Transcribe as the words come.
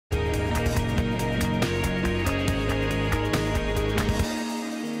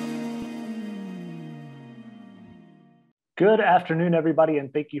Good afternoon, everybody,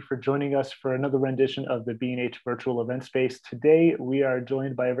 and thank you for joining us for another rendition of the B&H Virtual Event Space. Today, we are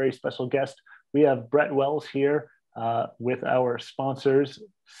joined by a very special guest. We have Brett Wells here with our sponsors,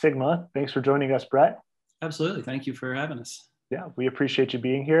 Sigma. Thanks for joining us, Brett. Absolutely. Thank you for having us. Yeah, we appreciate you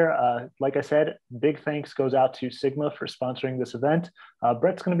being here. Like I said, big thanks goes out to Sigma for sponsoring this event.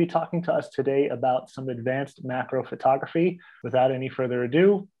 Brett's going to be talking to us today about some advanced macro photography. Without any further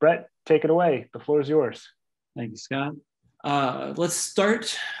ado, Brett, take it away. The floor is yours. Thank you, Scott. Let's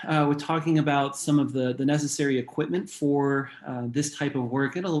start with talking about some of the necessary equipment for this type of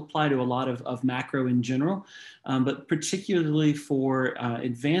work. It'll apply to a lot of macro in general, but particularly for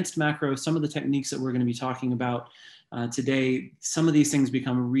advanced macro, some of the techniques that we're going to be talking about today, some of these things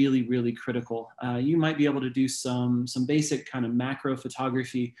become really, really critical. You might be able to do some basic kind of macro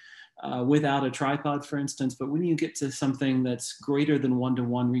photography without a tripod, for instance, but when you get to something that's greater than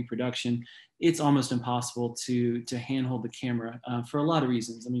one-to-one reproduction, it's almost impossible to handhold the camera for a lot of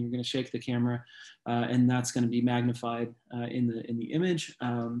reasons. I mean, you're going to shake the camera, and that's going to be magnified in the image.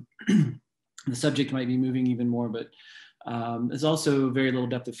 The subject might be moving even more, but there's also very little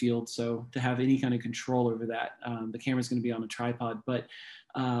depth of field. So to have any kind of control over that, the camera is going to be on a tripod. But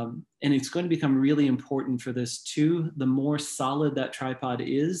and it's going to become really important for this too. The more solid that tripod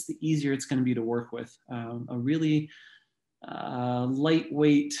is, the easier it's going to be to work with. A really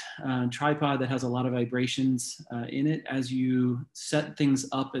lightweight tripod that has a lot of vibrations in it as you set things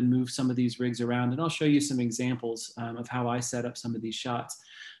up and move some of these rigs around. And I'll show you some examples of how I set up some of these shots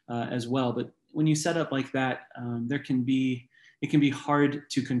as well. But when you set up like that, it can be hard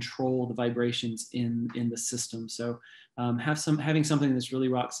to control the vibrations in the system. So having something that's really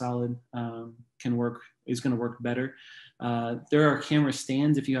rock solid is going to work better. There are camera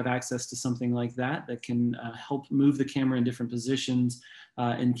stands if you have access to something like that can help move the camera in different positions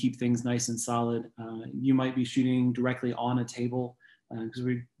and keep things nice and solid. You might be shooting directly on a table because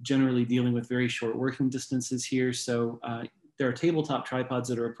we're generally dealing with very short working distances here. So there are tabletop tripods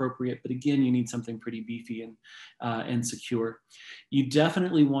that are appropriate, but again, you need something pretty beefy and secure. You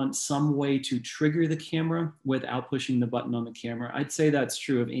definitely want some way to trigger the camera without pushing the button on the camera. I'd say that's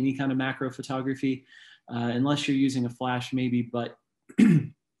true of any kind of macro photography, unless you're using a flash maybe, but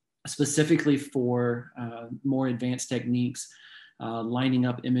specifically for more advanced techniques, lining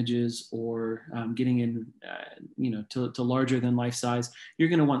up images or getting in, to larger than life size, you're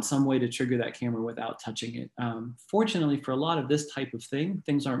going to want some way to trigger that camera without touching it. Fortunately, for a lot of this type of thing,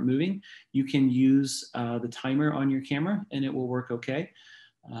 things aren't moving. You can use the timer on your camera and it will work okay.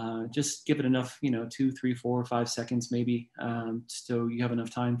 Just give it enough, 2, 3, 4, 5 seconds maybe, so you have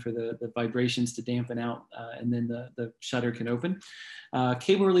enough time for the vibrations to dampen out, and then the shutter can open.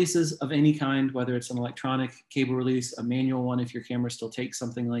 Cable releases of any kind, whether it's an electronic cable release, a manual one if your camera still takes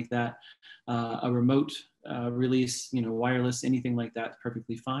something like that, a remote release, wireless, anything like that,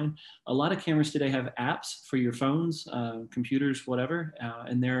 perfectly fine. A lot of cameras today have apps for your phones, computers, whatever,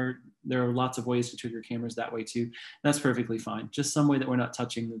 and there are lots of ways to trigger cameras that way too. That's perfectly fine. Just some way that we're not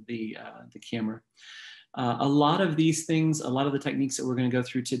touching the camera. A lot of these things, a lot of the techniques that we're going to go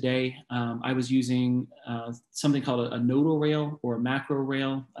through today, I was using something called a nodal rail or a macro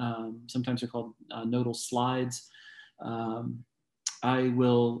rail. Sometimes they're called nodal slides.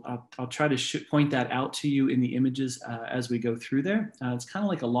 I'll try to point that out to you in the images as we go through there. It's kind of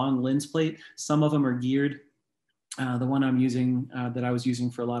like a long lens plate. Some of them are geared. The one I'm using, that I was using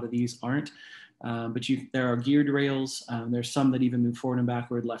for a lot of these aren't, but there are geared rails. There's some that even move forward and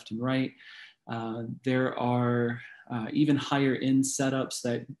backward, left and right. There are even higher end setups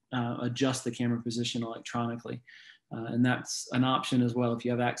that adjust the camera position electronically. And that's an option as well if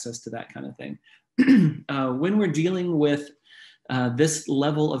you have access to that kind of thing. When we're dealing with this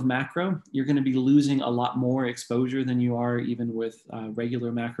level of macro, you're going to be losing a lot more exposure than you are even with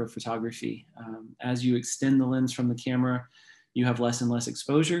regular macro photography. As you extend the lens from the camera, you have less and less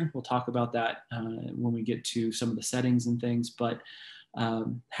exposure. We'll talk about that when we get to some of the settings and things, but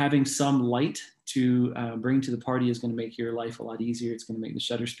having some light to bring to the party is going to make your life a lot easier. It's going to make the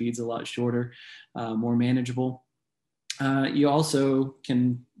shutter speeds a lot shorter, more manageable. You also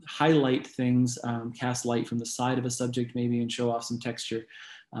can highlight things, cast light from the side of a subject maybe and show off some texture,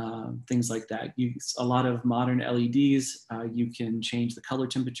 things like that. A lot of modern LEDs, you can change the color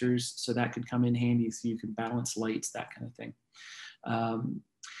temperatures, so that could come in handy, so you can balance lights, that kind of thing.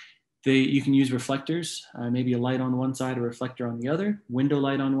 You can use reflectors, maybe a light on one side, a reflector on the other, window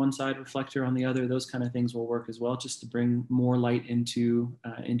light on one side, reflector on the other. Those kind of things will work as well, just to bring more light into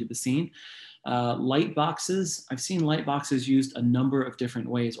the scene. Light boxes, I've seen light boxes used a number of different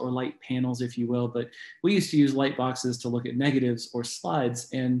ways, or light panels, if you will, but we used to use light boxes to look at negatives or slides,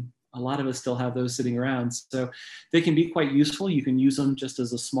 and a lot of us still have those sitting around. So they can be quite useful. You can use them just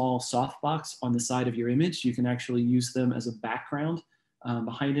as a small softbox on the side of your image. You can actually use them as a background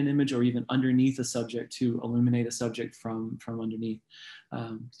behind an image or even underneath a subject to illuminate a subject from underneath.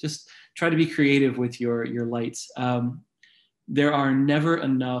 Just try to be creative with your lights. There are never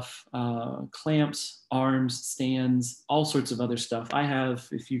enough clamps, arms, stands, all sorts of other stuff. I have,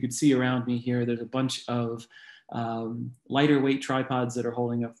 if you could see around me here, there's a bunch of lighter weight tripods that are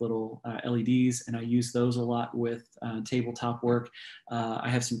holding up little LEDs, and I use those a lot with tabletop work. I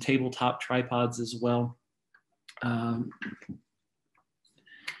have some tabletop tripods as well,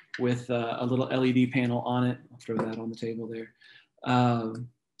 with a little LED panel on it. I'll throw that on the table there.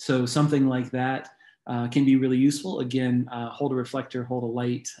 So something like that can be really useful. Again, hold a reflector, hold a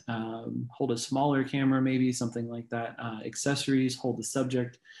light, hold a smaller camera, maybe something like that. Accessories, hold the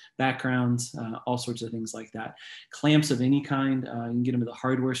subject, backgrounds, all sorts of things like that. Clamps of any kind, you can get them at the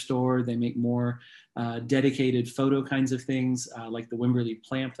hardware store. They make more dedicated photo kinds of things, like the Wimberley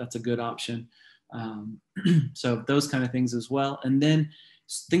clamp. That's a good option. So those kind of things as well. And then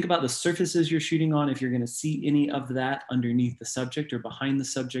think about the surfaces you're shooting on. If you're going to see any of that underneath the subject or behind the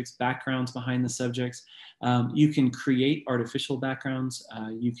subjects, backgrounds behind the subjects, you can create artificial backgrounds.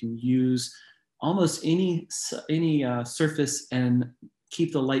 You can use almost any surface and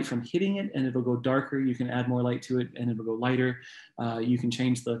keep the light from hitting it, and it'll go darker. You can add more light to it and it'll go lighter. You can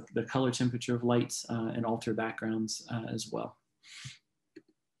change the color temperature of lights and alter backgrounds as well.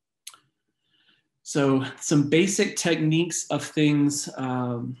 So some basic techniques of things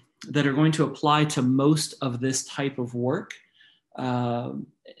that are going to apply to most of this type of work.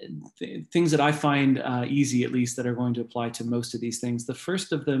 Things that I find easy, at least, that are going to apply to most of these things. The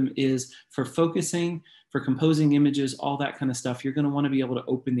first of them is for focusing, for composing images, all that kind of stuff. You're going to want to be able to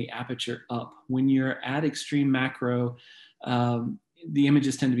open the aperture up. When you're at extreme macro, the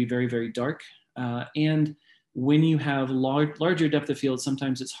images tend to be very, very dark. And when you have larger depth of field,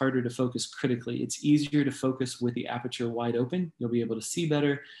 sometimes it's harder to focus critically. It's easier to focus with the aperture wide open. You'll be able to see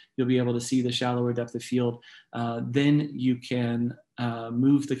better. You'll be able to see the shallower depth of field. Then you can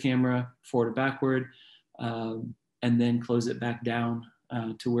move the camera forward or backward, and then close it back down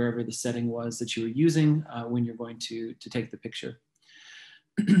to wherever the setting was that you were using when you're going to take the picture.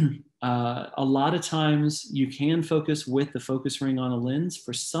 A lot of times you can focus with the focus ring on a lens.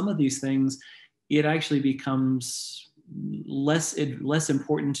 For some of these things, it actually becomes less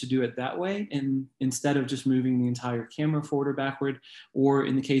important to do it that way, and instead of just moving the entire camera forward or backward, or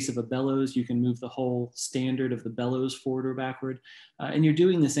in the case of a Bellows, you can move the whole standard of the Bellows forward or backward, and you're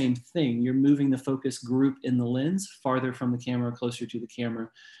doing the same thing. You're moving the focus group in the lens farther from the camera, closer to the camera,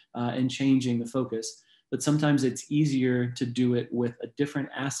 and changing the focus. But sometimes it's easier to do it with a different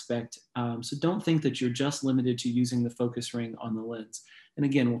aspect. So don't think that you're just limited to using the focus ring on the lens. And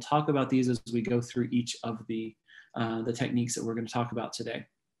again, we'll talk about these as we go through each of the techniques that we're going to talk about today.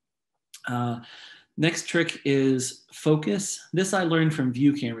 Next trick is focus. This I learned from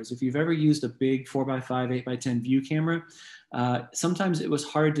view cameras. If you've ever used a big 4x5, 8x10 view camera, sometimes it was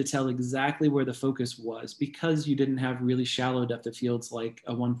hard to tell exactly where the focus was because you didn't have really shallow depth of fields like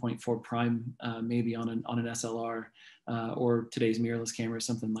a 1.4 prime, maybe on an SLR or today's mirrorless camera,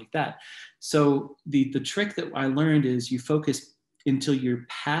 something like that. So the trick that I learned is you focus until you're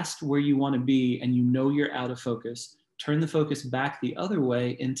past where you want to be and you know you're out of focus. Turn the focus back the other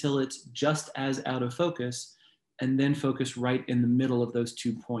way until it's just as out of focus, and then focus right in the middle of those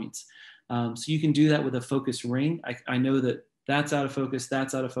 2 points. So you can do that with a focus ring. I know that that's out of focus,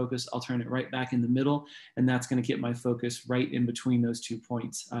 that's out of focus. I'll turn it right back in the middle, and that's going to get my focus right in between those 2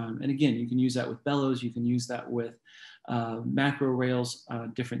 points. And again, you can use that with Bellows, you can use that with macro rails,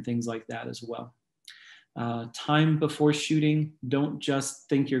 different things like that as well. Time before shooting, don't just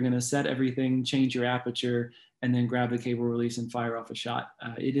think you're going to set everything, change your aperture, and then grab the cable release and fire off a shot.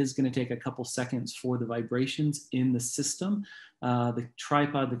 It is going to take a couple seconds for the vibrations in the system, the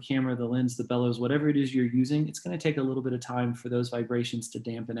tripod, the camera, the lens, the Bellows, whatever it is you're using. It's going to take a little bit of time for those vibrations to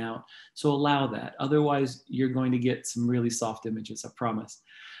dampen out. So allow that. Otherwise, you're going to get some really soft images, I promise.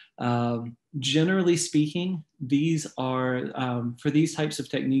 Generally speaking, these are, for these types of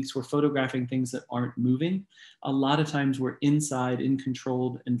techniques, we're photographing things that aren't moving. A lot of times we're inside in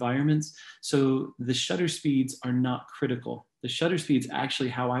controlled environments. So the shutter speeds are not critical. The shutter speed's actually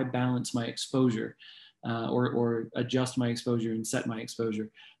how I balance my exposure or adjust my exposure and set my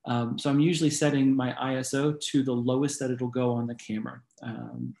exposure. So I'm usually setting my ISO to the lowest that it'll go on the camera.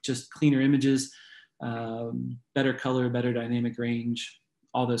 Just cleaner images, better color, better dynamic range,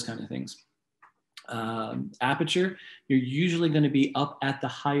 all those kind of things. Aperture, you're usually going to be up at the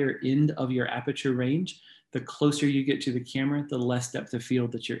higher end of your aperture range. the closer you get to the camera, the less depth of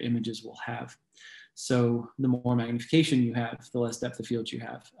field that your images will have. So the more magnification you have, the less depth of field you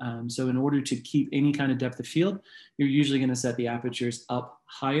have. So in order to keep any kind of depth of field, you're usually going to set the apertures up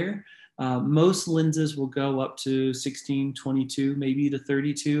higher. Most lenses will go up to 16, 22, maybe to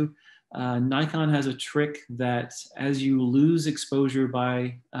 32. Nikon has a trick that as you lose exposure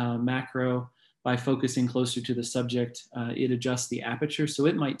by macro, by focusing closer to the subject, it adjusts the aperture. So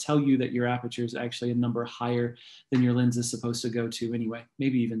it might tell you that your aperture is actually a number higher than your lens is supposed to go to anyway,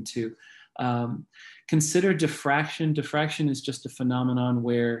 maybe even 2. Consider diffraction. Diffraction is just a phenomenon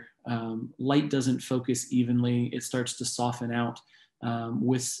where light doesn't focus evenly. It starts to soften out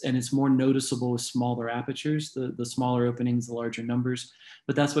and it's more noticeable with smaller apertures, the smaller openings, the larger numbers,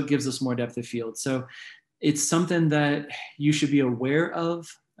 but that's what gives us more depth of field. So it's something that you should be aware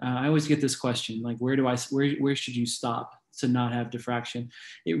of. I always get this question, like, where should you stop to not have diffraction?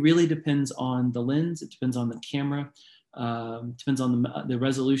 It really depends on the lens. It depends on the camera. Depends on the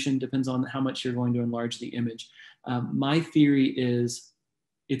resolution, depends on how much you're going to enlarge the image. My theory is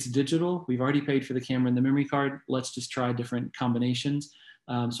it's digital. We've already paid for the camera and the memory card. Let's just try different combinations.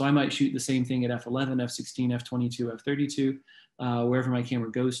 So I might shoot the same thing at f11, f16, f22, f32, wherever my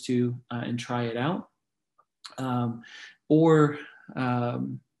camera goes to, and try it out. Or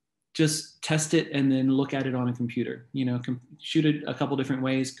just test it and then look at it on a computer. You know, shoot it a couple different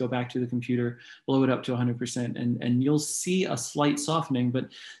ways, go back to the computer, blow it up to 100%, and you'll see a slight softening. But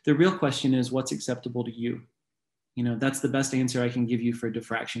the real question is, what's acceptable to you? You know, that's the best answer I can give you for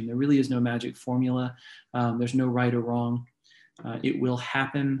diffraction. There really is no magic formula. There's no right or wrong. It will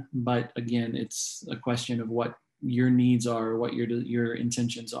happen, but again, it's a question of what your needs are, what your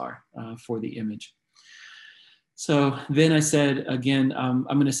intentions are for the image. So then I said, again, I'm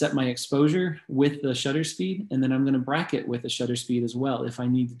going to set my exposure with the shutter speed, and then I'm going to bracket with the shutter speed as well if I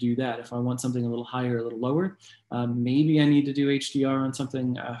need to do that. If I want something a little higher, a little lower, maybe I need to do HDR on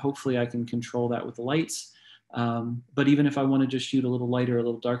something. Hopefully I can control that with the lights. But even if I want to just shoot a little lighter, a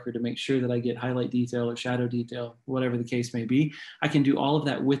little darker to make sure that I get highlight detail or shadow detail, whatever the case may be, I can do all of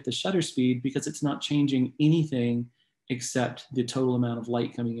that with the shutter speed because it's not changing anything except the total amount of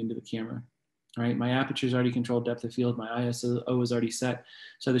light coming into the camera. Right, my aperture is already controlled, depth of field, my ISO is already set.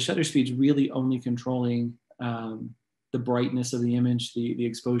 So the shutter speed is really only controlling the brightness of the image, the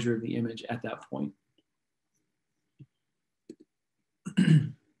exposure of the image at that point.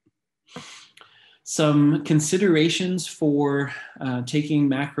 Some considerations for taking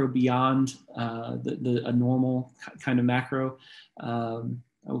macro beyond a normal kind of macro.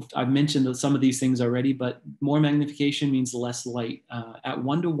 I've mentioned some of these things already, but more magnification means less light. At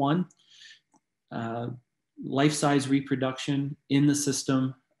 1:1, life-size reproduction in the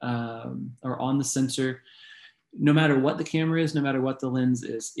system or on the sensor, no matter what the camera is, no matter what the lens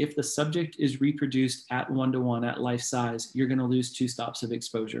is, if the subject is reproduced at 1:1 at life size, you're going to lose 2 stops of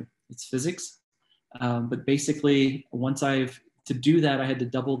exposure. It's physics. But basically, to do that, I had to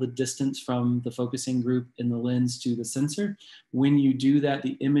double the distance from the focusing group in the lens to the sensor. When you do that,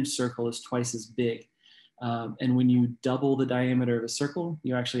 the image circle is twice as big. And when you double the diameter of a circle,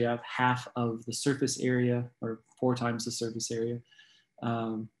 you actually have half of the surface area, or 4 times the surface area.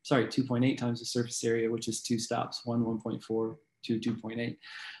 2.8 times the surface area, which is 2 stops, 1.4, 2.8.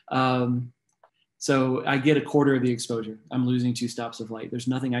 So I get a quarter of the exposure. I'm losing 2 stops of light. There's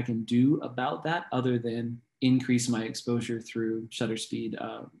nothing I can do about that other than increase my exposure through shutter speed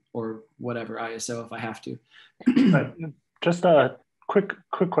or whatever ISO if I have to. Just a quick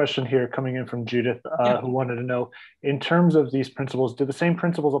question here coming in from Judith, who wanted to know, in terms of these principles, do the same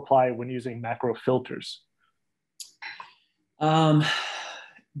principles apply when using macro filters?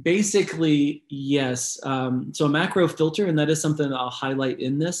 Basically, yes. So a macro filter, and that is something that I'll highlight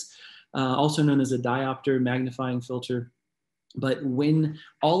in this, also known as a diopter magnifying filter. But when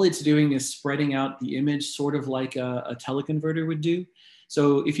all it's doing is spreading out the image sort of like a teleconverter would do.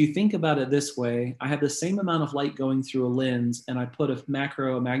 So if you think about it this way, I have the same amount of light going through a lens and I put a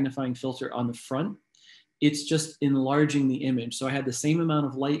magnifying filter on the front. It's just enlarging the image. So I had the same amount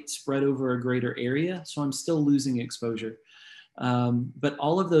of light spread over a greater area. So I'm still losing exposure. But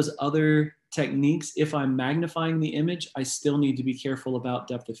all of those other techniques, if I'm magnifying the image, I still need to be careful about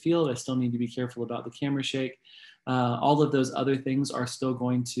depth of field. I still need to be careful about the camera shake. All of those other things are still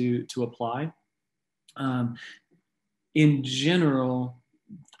going to apply. In general,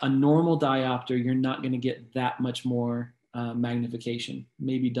 a normal diopter, you're not going to get that much more magnification,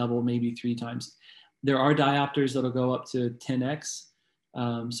 maybe double, maybe 3 times. There are diopters that'll go up to 10x.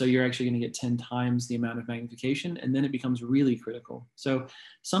 So you're actually going to get 10 times the amount of magnification, and then it becomes really critical. So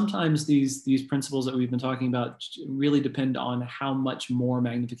sometimes these principles that we've been talking about really depend on how much more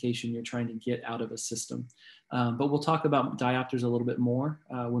magnification you're trying to get out of a system. But we'll talk about diopters a little bit more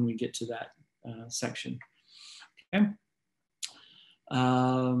when we get to that section. Okay.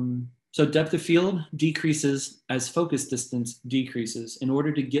 So depth of field decreases as focus distance decreases. In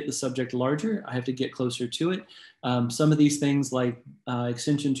order to get the subject larger, I have to get closer to it. Some of these things like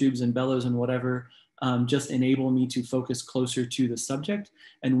extension tubes and bellows and whatever just enable me to focus closer to the subject.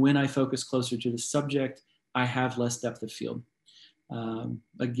 And when I focus closer to the subject, I have less depth of field.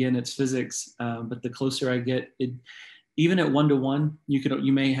 Again, it's physics, but the closer I get, even at 1:1,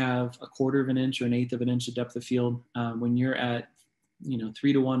 you may have 1/4 of an inch or 1/8 of an inch of depth of field. When you're at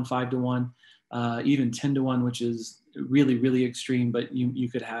 3:1, 5:1, even 10:1, which is really, really extreme, but you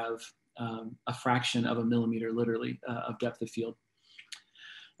could have a fraction of a millimeter, literally, of depth of field.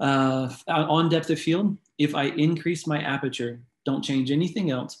 On depth of field, if I increase my aperture, don't change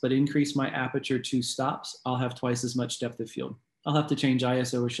anything else, but increase my aperture 2 stops, I'll have twice as much depth of field. I'll have to change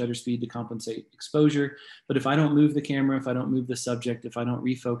ISO or shutter speed to compensate exposure. But if I don't move the camera, if I don't move the subject, if I don't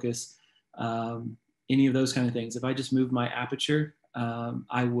refocus, any of those kind of things, if I just move my aperture,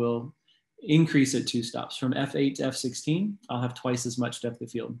 I will increase it 2 stops. From f8 to f16, I'll have twice as much depth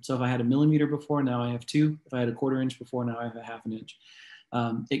of field. So if I had 1 millimeter before, now I have 2. If I had 1/4 inch before, now I have 1/2 inch.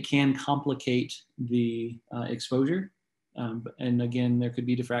 It can complicate the exposure. And again, there could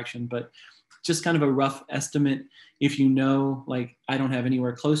be diffraction, but just kind of a rough estimate. If you know, like, I don't have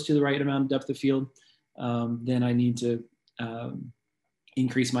anywhere close to the right amount of depth of field, then I need to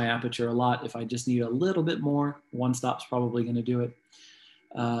increase my aperture a lot. If I just need a little bit more, 1 stop's probably going to do it.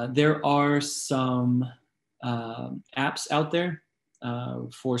 There are some apps out there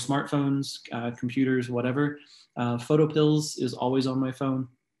for smartphones, computers, whatever. PhotoPills is always on my phone,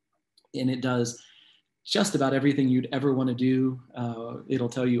 and it does just about everything you'd ever want to do. It'll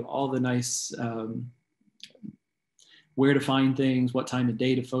tell you all the nice where to find things, what time of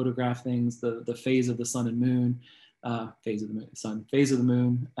day to photograph things, the phase of the sun and moon, phase of the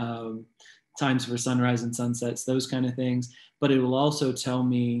moon, times for sunrise and sunsets, those kind of things. But it will also tell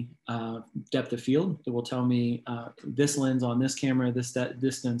me depth of field. It will tell me this lens on this camera, this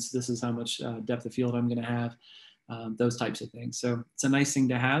distance, this is how much depth of field I'm going to have, those types of things. So it's a nice thing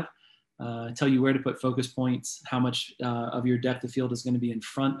to have. Tell you where to put focus points, how much of your depth of field is going to be in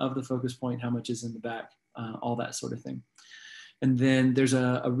front of the focus point, how much is in the back, all that sort of thing. And then there's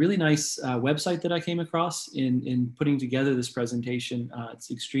a really nice website that I came across in putting together this presentation. It's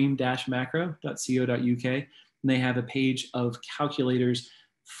extreme-macro.co.uk. And they have a page of calculators,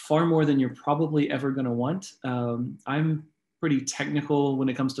 far more than you're probably ever going to want. I'm pretty technical when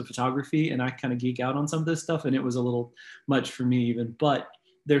it comes to photography, and I kind of geek out on some of this stuff, and it was a little much for me even. But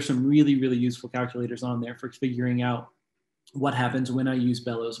there's some really, really useful calculators on there for figuring out what happens when I use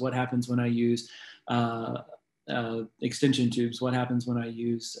bellows, what happens when I use extension tubes, what happens when I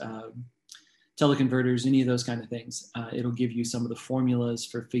use teleconverters, any of those kind of things. It'll give you some of the formulas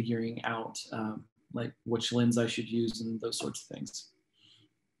for figuring out like which lens I should use and those sorts of things.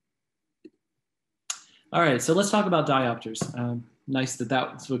 All right, so let's talk about diopters. Nice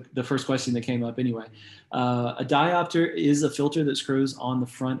that was the first question that came up anyway. A diopter is a filter that screws on the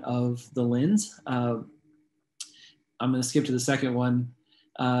front of the lens. I'm going to skip to the second one.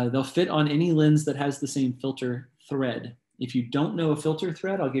 They'll fit on any lens that has the same filter thread. If you don't know a filter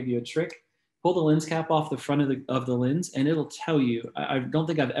thread, I'll give you a trick. Pull the lens cap off the front of the lens, and it'll tell you. I don't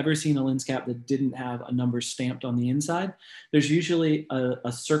think I've ever seen a lens cap that didn't have a number stamped on the inside. There's usually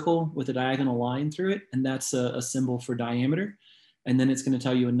a circle with a diagonal line through it, and that's a symbol for diameter. And then it's going to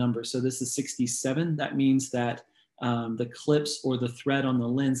tell you a number. So this is 67. That means that the clips or the thread on the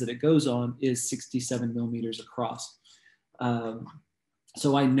lens that it goes on is 67 millimeters across.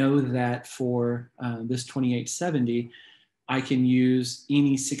 So I know that for this 2870, I can use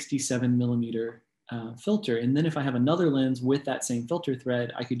any 67 millimeter filter. And then if I have another lens with that same filter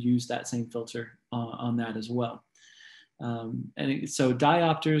thread, I could use that same filter on that as well. So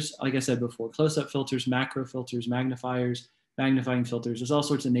diopters, like I said before, close-up filters, macro filters, magnifiers, magnifying filters, there's all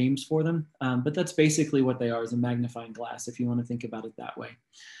sorts of names for them, but that's basically what they are, is a magnifying glass, if you want to think about it that way.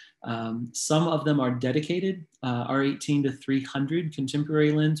 Some of them are dedicated. Our 18-300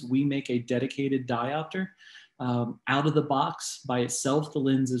 contemporary lens, we make a dedicated diopter. Out of the box by itself, the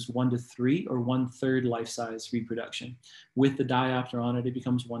lens is 1:3 or 1/3 life-size reproduction. With the diopter on it, it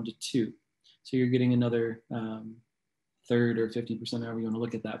becomes 1:2. So you're getting another third or 50%, however you want to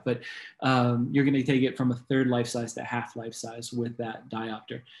look at that. But you're going to take it from 1/3 life size to 1/2 life size with that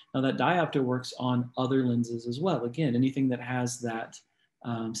diopter. Now that diopter works on other lenses as well. Again, anything that has that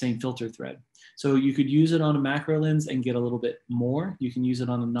same filter thread. So you could use it on a macro lens and get a little bit more. You can use it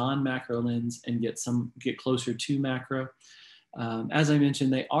on a non-macro lens and get closer to macro. As I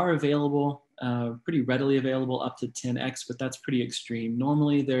mentioned, they are available, pretty readily available up to 10x, but that's pretty extreme.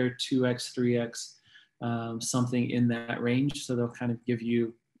 Normally they're 2x, 3x, something in that range. So they'll kind of give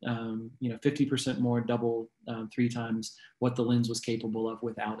you, 50% more, double, 3 times what the lens was capable of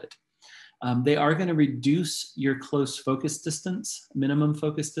without it. They are going to reduce your close focus distance, minimum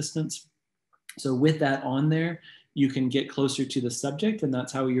focus distance. So with that on there, you can get closer to the subject, and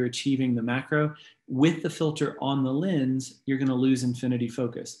that's how you're achieving the macro. With the filter on the lens, you're going to lose infinity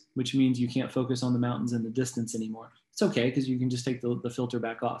focus, which means you can't focus on the mountains in the distance anymore. It's okay, because you can just take the filter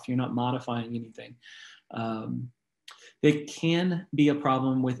back off. You're not modifying anything. It can be a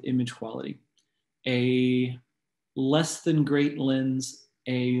problem with image quality. A less than great lens,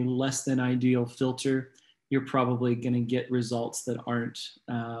 a less than ideal filter, you're probably going to get results that aren't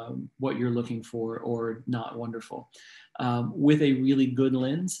what you're looking for or not wonderful. With a really good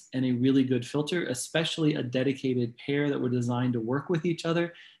lens and a really good filter, especially a dedicated pair that were designed to work with each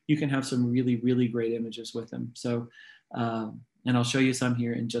other, you can have some really, really great images with them. So, and I'll show you some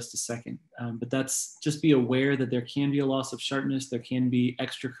here in just a second. But that's just be aware that there can be a loss of sharpness, there can be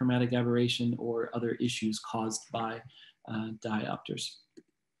extra chromatic aberration or other issues caused by diopters.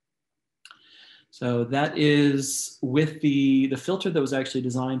 So that is with the filter that was actually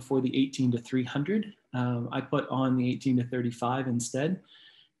designed for the 18 to 300. I put on the 18 to 35 instead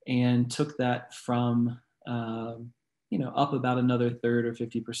and took that from, up about another third or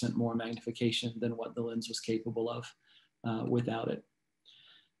 50% more magnification than what the lens was capable of without it.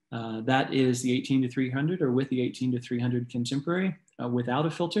 That is the 18 to 300 or with the 18 to 300 contemporary without a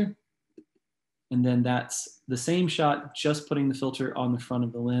filter. And then that's the same shot, just putting the filter on the front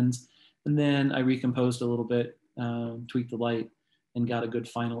of the lens. And then I recomposed a little bit, tweaked the light, and got a good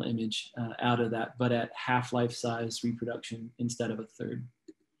final image out of that, but at half-life size reproduction instead of a third.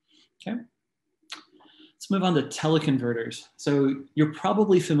 Okay. Let's move on to teleconverters. So you're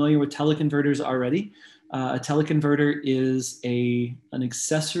probably familiar with teleconverters already. A teleconverter is an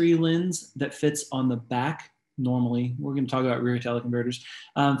accessory lens that fits on the back. Normally, we're going to talk about rear teleconverters.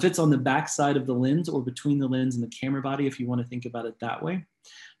 Fits on the back side of the lens or between the lens and the camera body, if you want to think about it that way.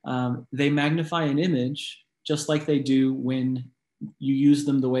 They magnify an image just like they do when you use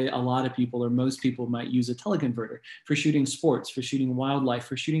them the way a lot of people or most people might use a teleconverter for shooting sports, for shooting wildlife,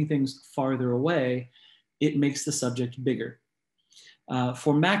 for shooting things farther away. It makes the subject bigger.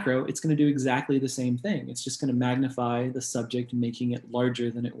 For macro, it's going to do exactly the same thing. It's just going to magnify the subject, making it larger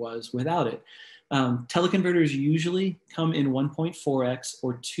than it was without it. Teleconverters usually come in 1.4x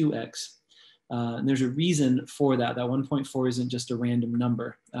or 2x. And there's a reason for that. That 1.4 isn't just a random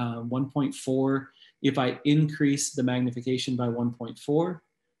number. 1.4, if I increase the magnification by 1.4,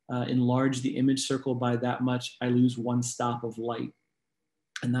 enlarge the image circle by that much, I lose 1 stop of light.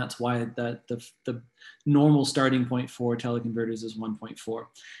 And that's why the normal starting point for teleconverters is 1.4.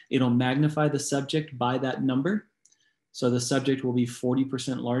 It'll magnify the subject by that number. So the subject will be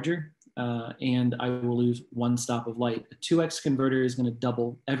 40% larger. And I will lose 1 stop of light. A 2x converter is going to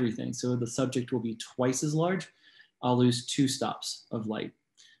double everything. So the subject will be twice as large. I'll lose 2 stops of light.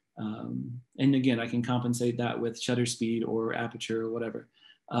 And again, I can compensate that with shutter speed or aperture or whatever.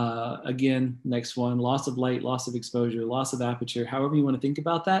 Again, next one, loss of light, loss of exposure, loss of aperture, however you want to think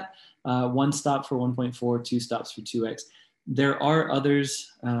about that. 1 stop for 1.4, 2 stops for 2x. There are others.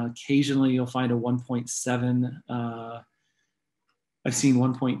 Occasionally you'll find a 1.7. I've seen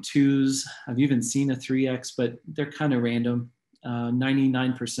 1.2s. I've even seen a 3x, but they're kind of random.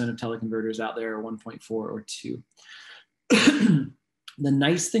 99% of teleconverters out there are 1.4 or 2. The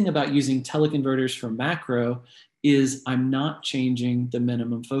nice thing about using teleconverters for macro is I'm not changing the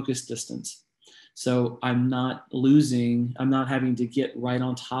minimum focus distance. So I'm not having to get right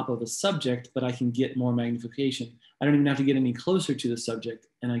on top of a subject, but I can get more magnification. I don't even have to get any closer to the subject,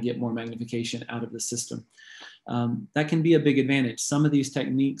 and I get more magnification out of the system. That can be a big advantage. Some of these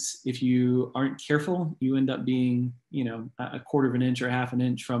techniques, if you aren't careful, you end up being, a 1/4 of an inch or 1/2 an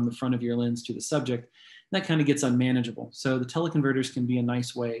inch from the front of your lens to the subject. That kind of gets unmanageable. So the teleconverters can be a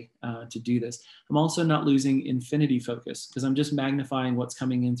nice way to do this. I'm also not losing infinity focus because I'm just magnifying what's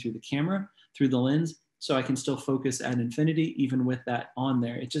coming in through the camera, through the lens, so I can still focus at infinity even with that on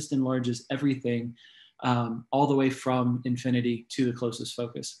there. It just enlarges everything all the way from infinity to the closest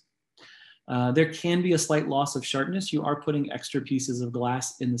focus. There can be a slight loss of sharpness. You are putting extra pieces of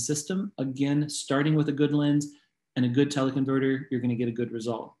glass in the system. Again, starting with a good lens and a good teleconverter, you're going to get a good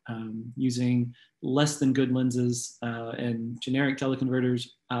result. Using less than good lenses and generic teleconverters,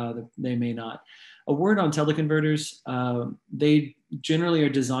 they may not. A word on teleconverters, they generally are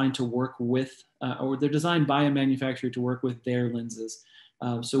designed to work with, or they're designed by a manufacturer to work with their lenses.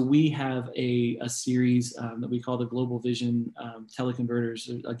 So we have a series that we call the Global Vision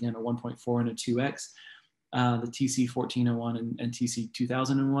teleconverters, again, a 1.4 and a 2X, the TC1401 and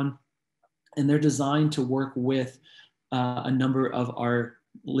TC2001. And they're designed to work with a number of our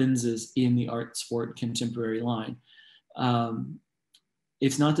lenses in the art, sport, contemporary line.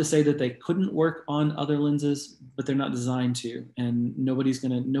 It's not to say that they couldn't work on other lenses, but they're not designed to, and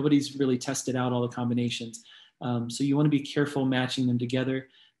nobody's really tested out all the combinations. So you want to be careful matching them together.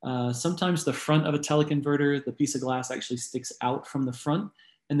 Sometimes the front of a teleconverter, the piece of glass actually sticks out from the front,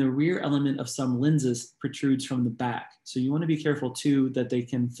 and the rear element of some lenses protrudes from the back. So you want to be careful too that they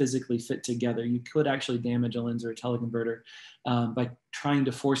can physically fit together. You could actually damage a lens or a teleconverter by trying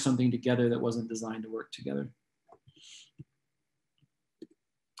to force something together that wasn't designed to work together.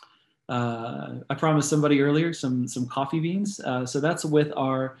 I promised somebody earlier some coffee beans. So that's with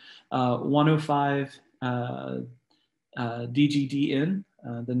our 105 DGDN,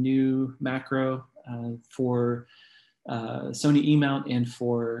 the new macro for Sony E mount and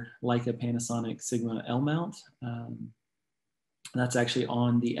for Leica Panasonic Sigma L mount. That's actually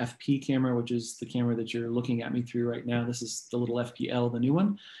on the FP camera, which is the camera that you're looking at me through right now. This is the little FPL, the new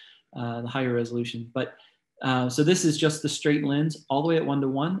one, the higher resolution. But so this is just the straight lens all the way at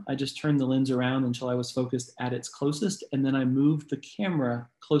 1:1. I just turned the lens around until I was focused at its closest, and then I moved the camera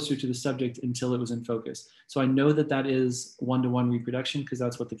closer to the subject until it was in focus. So I know that that is 1:1 reproduction because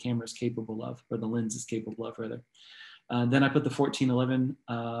that's what the camera is capable of, or the lens is capable of rather. Then I put the 1411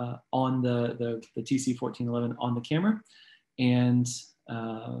 on the TC 1411 on the camera, and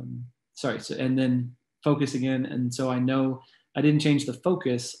and then focus again. And so I know I didn't change the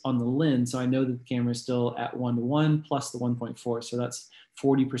focus on the lens, so I know that the camera is still at 1:1 plus the 1.4, so that's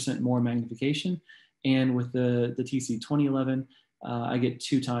 40% more magnification. And with the TC 2011, I get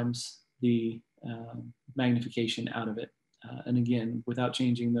 2 times the magnification out of it. And again, without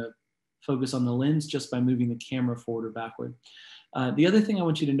changing the focus on the lens, just by moving the camera forward or backward. The other thing I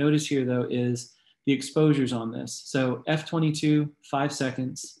want you to notice here, though, is the exposures on this. So f22, 5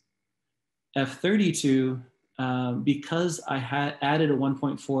 seconds, f32, because I had added a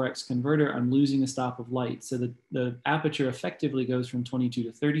 1.4x converter, I'm losing a stop of light. So the aperture effectively goes from 22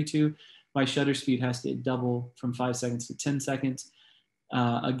 to 32. My shutter speed has to double from 5 seconds to 10 seconds.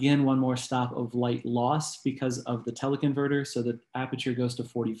 Again, one more stop of light loss because of the teleconverter. So the aperture goes to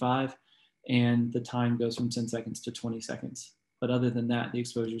 45 and the time goes from 10 seconds to 20 seconds. But other than that, the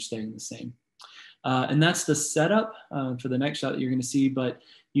exposure is staying the same. And that's the setup for the next shot that you're going to see, but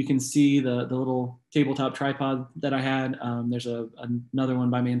you can see the little tabletop tripod that I had. There's another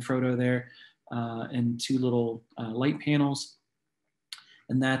one by Manfrotto there, and 2 little light panels.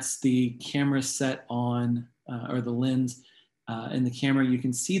 And that's the camera set on, or the lens in the camera. You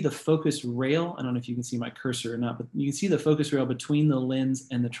can see the focus rail. I don't know if you can see my cursor or not, but you can see the focus rail between the lens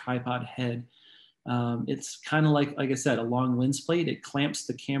and the tripod head. It's kind of like I said, a long lens plate. It clamps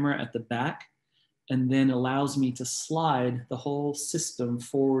the camera at the back and then allows me to slide the whole system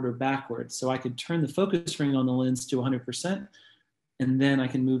forward or backward. So I could turn the focus ring on the lens to 100%, and then I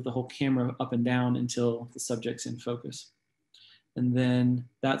can move the whole camera up and down until the subject's in focus. And then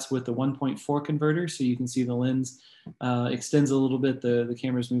that's with the 1.4 converter. So you can see the lens extends a little bit. The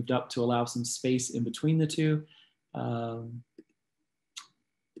camera's moved up to allow some space in between the two.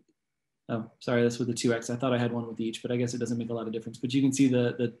 Oh, sorry, that's with the 2X. I thought I had one with each, but I guess it doesn't make a lot of difference. But you can see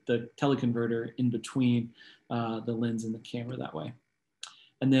the teleconverter in between the lens and the camera that way.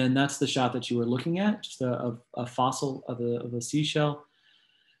 And then that's the shot that you were looking at, just a fossil of a seashell.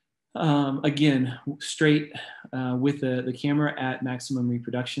 Again, straight with the camera at maximum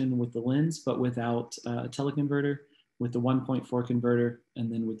reproduction with the lens, but without a teleconverter, with the 1.4 converter,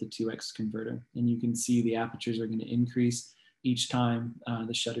 and then with the 2X converter. And you can see the apertures are going to increase each time,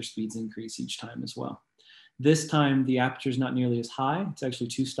 the shutter speeds increase each time as well. This time, the aperture is not nearly as high. It's actually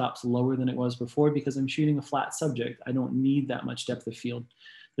 2 stops lower than it was before because I'm shooting a flat subject. I don't need that much depth of field.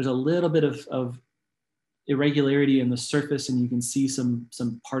 There's a little bit of irregularity in the surface, and you can see some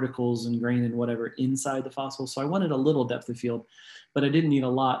particles and grain and whatever inside the fossil. So I wanted a little depth of field, but I didn't need a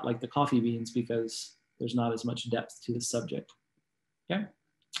lot like the coffee beans because there's not as much depth to the subject. Okay.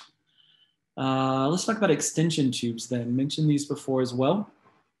 Let's talk about extension tubes then. I mentioned these before as well.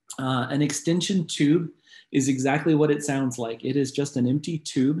 An extension tube is exactly what it sounds like. It is just an empty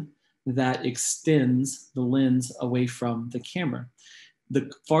tube that extends the lens away from the camera.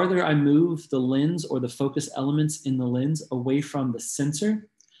 The farther I move the lens or the focus elements in the lens away from the sensor,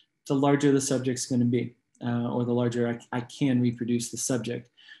 the larger the subject's going to be, or the larger I can reproduce the subject.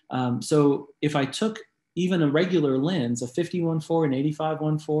 So if I took even a regular lens, a 50-1.4, an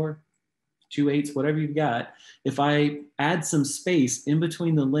 85-1.4, 2.8s, whatever you've got, if I add some space in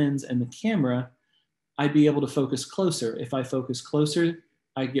between the lens and the camera, I'd be able to focus closer. If I focus closer,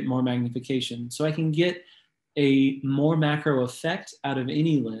 I get more magnification. So I can get a more macro effect out of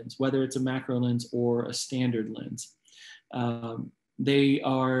any lens, whether it's a macro lens or a standard lens. They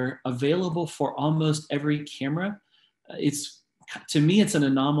are available for almost every camera. To me, it's an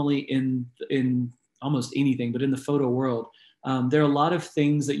anomaly in almost anything, but in the photo world, there are a lot of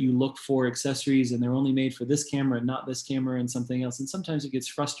things that you look for, accessories, and they're only made for this camera and not this camera and something else. And sometimes it gets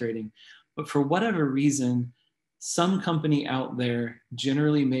frustrating. But for whatever reason, some company out there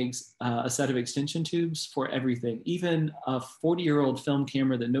generally makes a set of extension tubes for everything. Even a 40-year-old film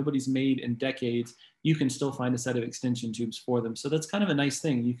camera that nobody's made in decades, you can still find a set of extension tubes for them. So that's kind of a nice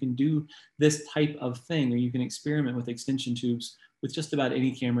thing. You can do this type of thing, or you can experiment with extension tubes with just about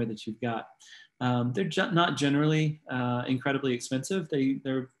any camera that you've got. They're not generally incredibly expensive.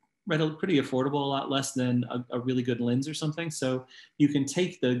 They're pretty affordable, a lot less than a really good lens or something. So you can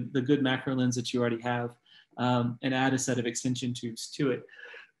take the good macro lens that you already have and add a set of extension tubes to it.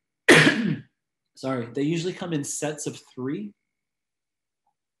 Sorry, they usually come in sets of 3.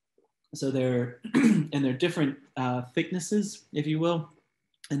 So they're different thicknesses, if you will,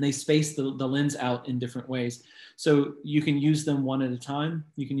 and they space the lens out in different ways. So you can use them one at a time.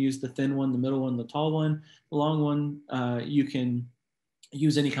 You can use the thin one, the middle one, the tall one. The long one, you can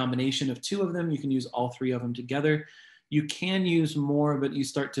use any combination of 2 of them. You can use all 3 of them together. You can use more, but you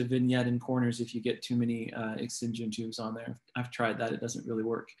start to vignette in corners if you get too many extension tubes on there. I've tried that, it doesn't really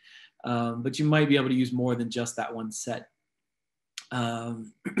work. But you might be able to use more than just that one set.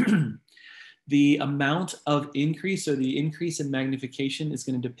 The amount of increase, or the increase in magnification, is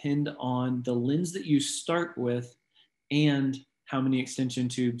going to depend on the lens that you start with and how many extension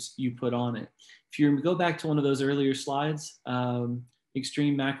tubes you put on it. If you go back to one of those earlier slides,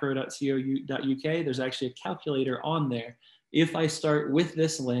 extrememacro.co.uk, there's actually a calculator on there. If I start with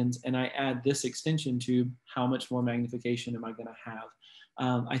this lens and I add this extension tube, how much more magnification am I going to have?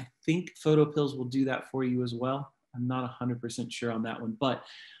 I think PhotoPills will do that for you as well. I'm not 100% sure on that one, but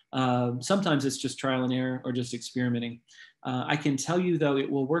sometimes it's just trial and error or just experimenting. I can tell you though, it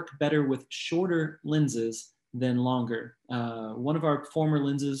will work better with shorter lenses than longer. One of our former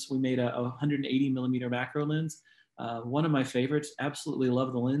lenses, we made a 180 millimeter macro lens. One of my favorites, absolutely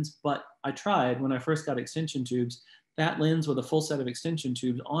love the lens, but I tried when I first got extension tubes, that lens with a full set of extension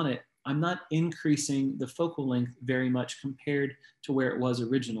tubes on it, I'm not increasing the focal length very much compared to where it was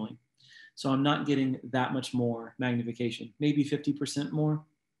originally. So I'm not getting that much more magnification, maybe 50% more.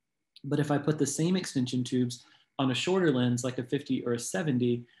 But if I put the same extension tubes on a shorter lens, like a 50 or a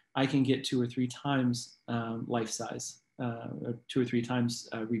 70, I can get 2 or 3 times life size, or 2 or 3 times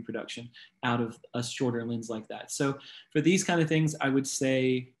reproduction out of a shorter lens like that. So for these kind of things, I would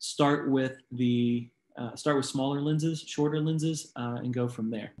say start with smaller lenses, shorter lenses, and go from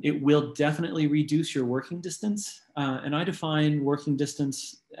there. It will definitely reduce your working distance. And I define working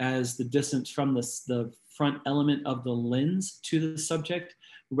distance as the distance from the front element of the lens to the subject,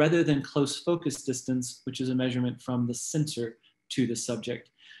 rather than close focus distance, which is a measurement from the sensor to the subject.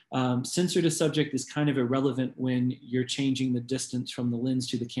 Sensor to subject is kind of irrelevant when you're changing the distance from the lens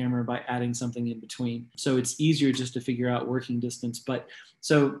to the camera by adding something in between. So it's easier just to figure out working distance. But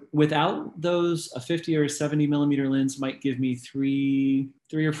so without those, a 50 or a 70 millimeter lens might give me 3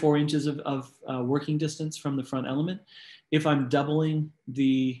 or 4 inches of working distance from the front element. If I'm doubling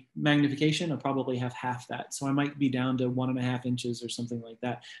the magnification, I'll probably have half that. So I might be down to 1.5 inches or something like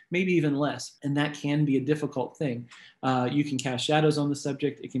that, maybe even less. And that can be a difficult thing. You can cast shadows on the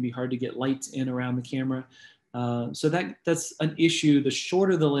subject. It can be hard to get lights in around the camera. So that's an issue. The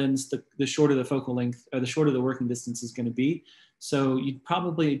shorter the lens, the shorter the focal length, or the shorter the working distance is going to be. So you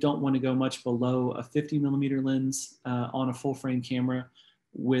probably don't want to go much below a 50 millimeter lens on a full frame camera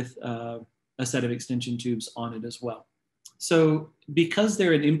with a set of extension tubes on it as well. So because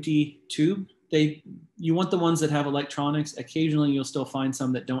they're an empty tube, you want the ones that have electronics. Occasionally you'll still find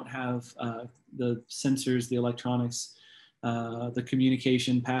some that don't have the sensors, the electronics, the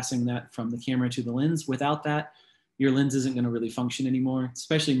communication passing that from the camera to the lens. Without that, your lens isn't going to really function anymore,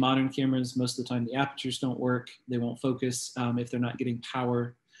 especially modern cameras. Most of the time the apertures don't work. They won't focus if they're not getting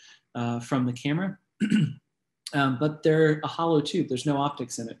power from the camera. But they're a hollow tube. There's no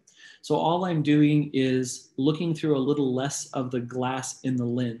optics in it. So all I'm doing is looking through a little less of the glass in the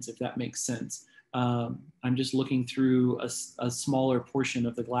lens, if that makes sense. I'm just looking through a smaller portion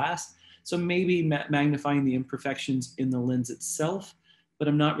of the glass. So maybe magnifying the imperfections in the lens itself, but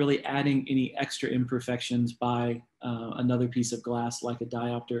I'm not really adding any extra imperfections by another piece of glass like a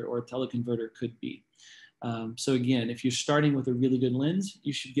diopter or a teleconverter could be. So again, if you're starting with a really good lens,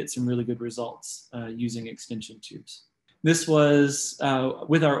 you should get some really good results using extension tubes. This was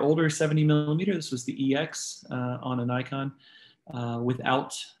with our older 70 millimeter. This was the EX on a Nikon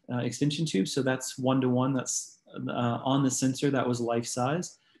without extension tubes. So that's 1:1. That's on the sensor. That was life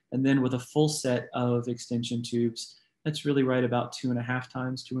size. And then with a full set of extension tubes, that's really right about 2.5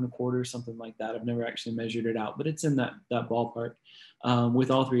 times, 2.25, something like that. I've never actually measured it out, but it's in that ballpark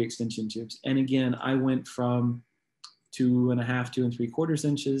with all 3 extension tubes. And again, I went from 2.5, 2 3/4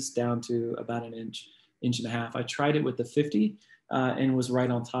 inches down to about an inch, 1.5 inches. I tried it with the 50 and was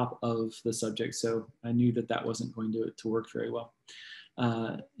right on top of the subject. So I knew that that wasn't going to work very well.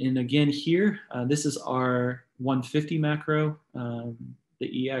 And again here, this is our 150 macro,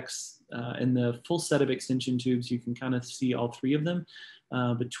 the EX, and the full set of extension tubes. You can kind of see all 3 of them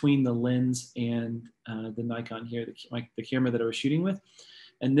between the lens and the Nikon here, the camera that I was shooting with.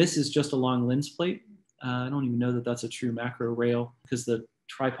 And this is just a long lens plate. I don't even know that that's a true macro rail because the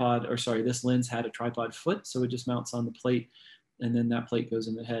tripod, or sorry, this lens had a tripod foot. So it just mounts on the plate. And then that plate goes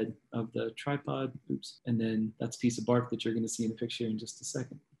in the head of the tripod. Oops. And then that's a piece of bark that you're going to see in the picture in just a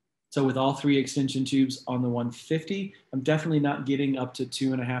second. So with all 3 extension tubes on the 150, I'm definitely not getting up to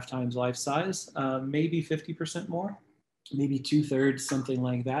 2.5 times life size, maybe 50% more, maybe 2/3, something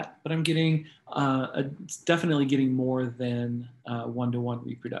like that. But I'm getting, definitely getting more than 1:1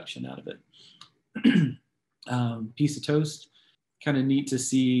 reproduction out of it. Piece of toast, kind of neat to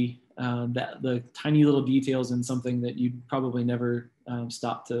see that the tiny little details in something that you'd probably never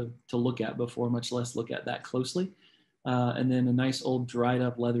stop to look at before, much less look at that closely. And then a nice old dried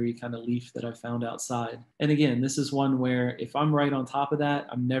up leathery kind of leaf that I found outside. And again, this is one where if I'm right on top of that,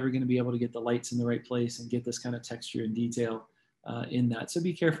 I'm never going to be able to get the lights in the right place and get this kind of texture and detail in that. So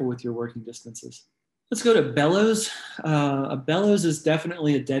be careful with your working distances. Let's go to Bellows. A Bellows is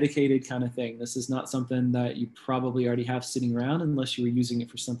definitely a dedicated kind of thing. This is not something that you probably already have sitting around unless you were using it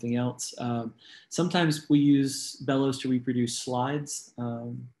for something else. Sometimes we use Bellows to reproduce slides.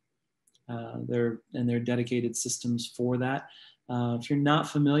 They're dedicated systems for that. If you're not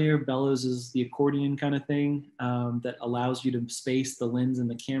familiar, Bellows is the accordion kind of thing that allows you to space the lens and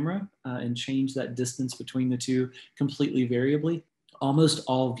the camera and change that distance between the two completely variably. Almost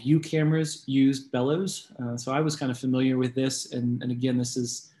all view cameras use Bellows. So I was kind of familiar with this. And again, this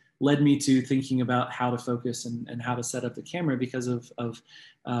has led me to thinking about how to focus and how to set up the camera because of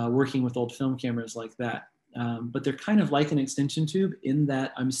working with old film cameras like that. But they're kind of like an extension tube in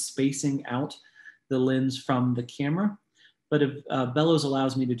that I'm spacing out the lens from the camera. But if, Bellows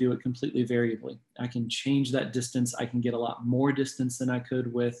allows me to do it completely variably. I can change that distance. I can get a lot more distance than I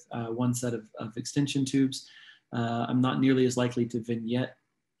could with one set of extension tubes. I'm not nearly as likely to vignette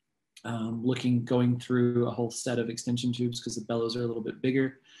going through a whole set of extension tubes because the Bellows are a little bit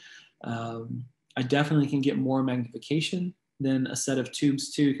bigger. I definitely can get more magnification than a set of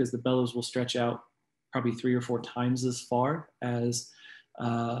tubes too, because the Bellows will stretch out probably 3 or 4 times as far as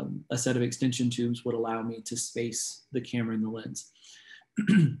a set of extension tubes would allow me to space the camera and the lens.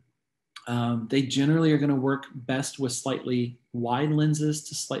 They generally are going to work best with slightly wide lenses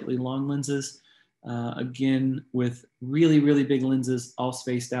to slightly long lenses. Again, with really, really big lenses all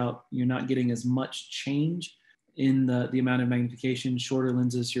spaced out, you're not getting as much change in the amount of magnification. Shorter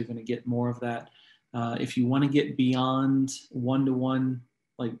lenses, you're going to get more of that. If you want to get beyond 1:1,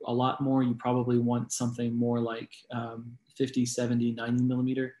 like a lot more, you probably want something more like 50, 70, 90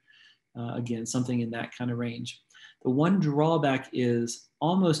 millimeter. Again, something in that kind of range. The one drawback is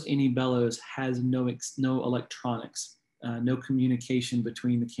almost any Bellows has no electronics, no communication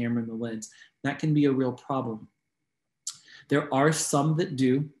between the camera and the lens. That can be a real problem. There are some that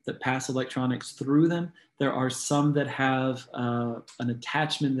do, that pass electronics through them. There are some that have an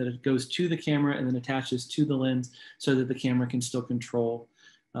attachment that goes to the camera and then attaches to the lens so that the camera can still control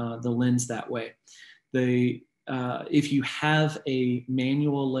the lens that way. If you have a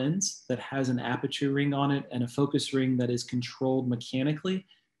manual lens that has an aperture ring on it and a focus ring that is controlled mechanically,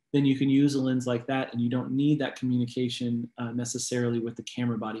 then you can use a lens like that and you don't need that communication necessarily with the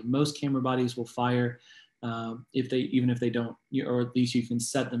camera body. Most camera bodies will fire even if they don't, or at least you can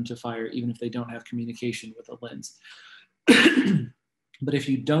set them to fire even if they don't have communication with a lens. But if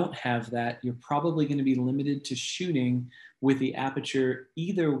you don't have that, you're probably going to be limited to shooting with the aperture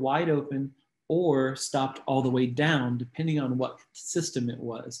either wide open or stopped all the way down, depending on what system it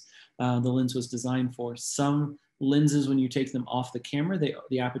was the lens was designed for. Some lenses, when you take them off the camera,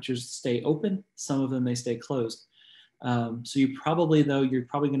 the apertures stay open. Some of them, they stay closed. So you're probably going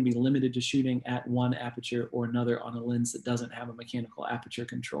to be limited to shooting at one aperture or another on a lens that doesn't have a mechanical aperture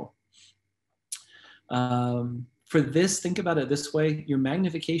control. For this, think about it this way. Your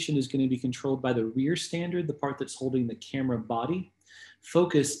magnification is going to be controlled by the rear standard, the part that's holding the camera body.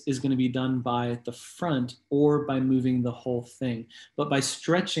 Focus is going to be done by the front or by moving the whole thing. But by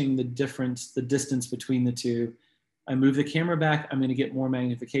stretching the distance between the two, I move the camera back, I'm going to get more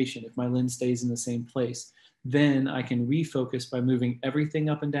magnification if my lens stays in the same place. Then I can refocus by moving everything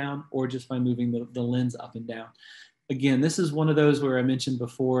up and down or just by moving the lens up and down. Again, this is one of those where I mentioned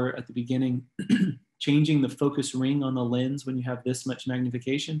before at the beginning, changing the focus ring on the lens when you have this much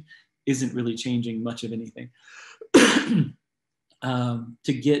magnification isn't really changing much of anything.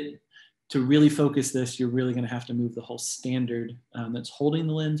 To really focus this, you're really going to have to move the whole standard that's holding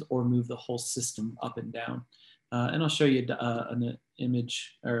the lens or move the whole system up and down. And I'll show you an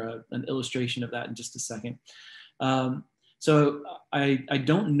image or an illustration of that in just a second. So I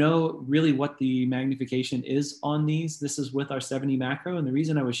don't know really what the magnification is on these. This is with our 70 macro. And the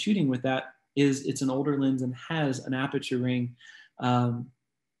reason I was shooting with that is it's an older lens and has an aperture ring and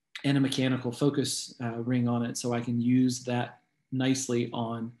a mechanical focus ring on it. So I can use that nicely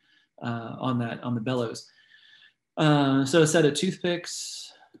on the Bellows. So a set of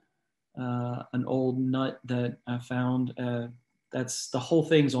toothpicks, an old nut that I found. That's the whole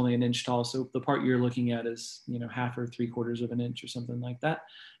thing's only an inch tall. So the part you're looking at is, you know, 1/2 or 3/4 of an inch or something like that,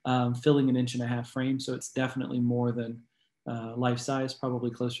 filling an 1.5 inch frame. So it's definitely more than life size,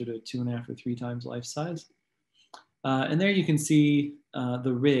 probably closer to 2.5 or 3 times life size. And there you can see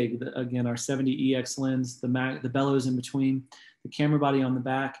the rig, again, our 70EX lens, the Bellows in between, the camera body on the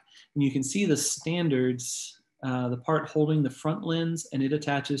back. And you can see the standards, the part holding the front lens, and it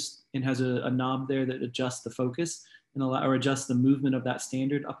attaches and has a knob there that adjusts the focus and or adjusts the movement of that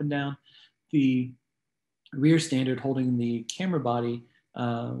standard up and down. The rear standard holding the camera body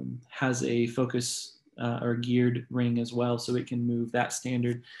has a focus or geared ring as well, so it can move that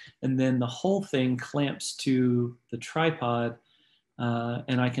standard. And then the whole thing clamps to the tripod,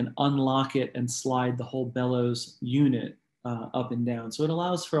 and I can unlock it and slide the whole Bellows unit up and down. So it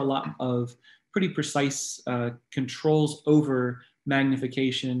allows for a lot of pretty precise controls over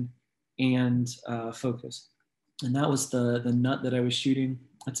magnification and focus. And that was the nut that I was shooting.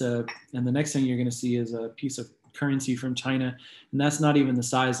 And the next thing you're going to see is a piece of currency from China, and that's not even the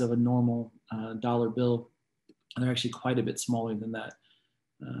size of a normal dollar bill. They're actually quite a bit smaller than that.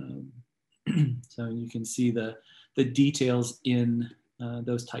 So you can see the details in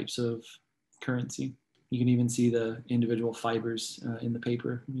those types of currency. You can even see the individual fibers in the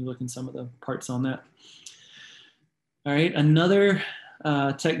paper when you look in some of the parts on that. All right, another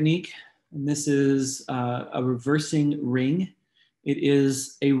technique, and this is a reversing ring. It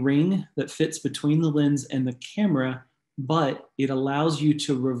is a ring that fits between the lens and the camera, but it allows you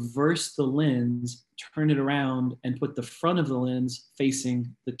to reverse the lens, turn it around, and put the front of the lens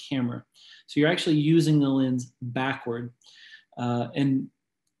facing the camera. So you're actually using the lens backward. And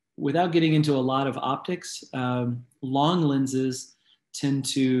without getting into a lot of optics, long lenses tend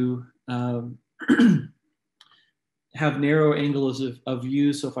to have narrow angles of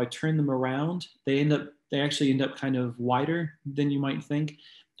view. So if I turn them around, they actually end up kind of wider than you might think.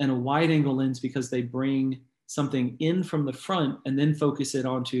 And a wide angle lens, because they bring something in from the front and then focus it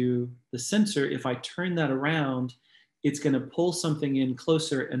onto the sensor, if I turn that around, it's going to pull something in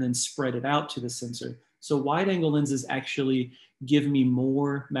closer and then spread it out to the sensor. So wide angle lenses actually give me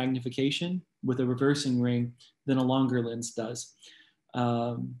more magnification with a reversing ring than a longer lens does.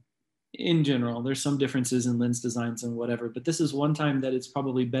 In general, there's some differences in lens designs and whatever, but this is one time that it's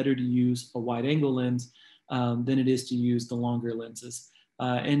probably better to use a wide angle lens than it is to use the longer lenses.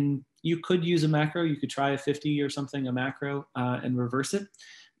 And you could use a macro. You could try a 50 or something, a macro, and reverse it.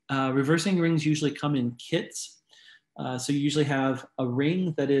 Reversing rings usually come in kits. So you usually have a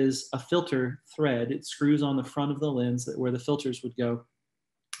ring that is a filter thread. It screws on the front of the lens where the filters would go.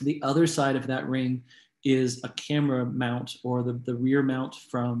 The other side of that ring is a camera mount, or the rear mount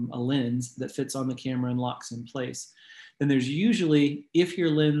from a lens that fits on the camera and locks in place. Then there's usually, if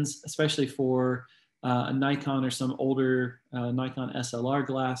your lens, especially for a Nikon or some older Nikon SLR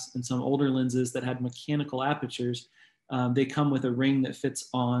glass and some older lenses that had mechanical apertures, they come with a ring that fits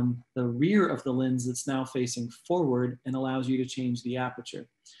on the rear of the lens that's now facing forward and allows you to change the aperture.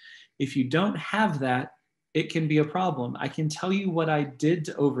 If you don't have that, it can be a problem. I can tell you what I did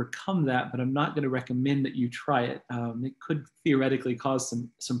to overcome that, but I'm not going to recommend that you try it. It could theoretically cause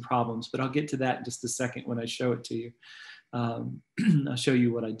some problems, but I'll get to that in just a second when I show it to you. I'll show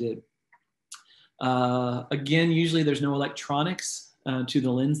you what I did. Again, usually there's no electronics to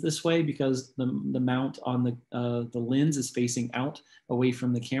the lens this way because the mount on the lens is facing out away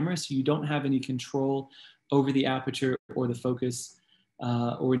from the camera. So you don't have any control over the aperture or the focus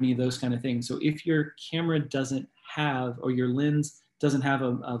or any of those kind of things. So if your camera doesn't have, or your lens doesn't have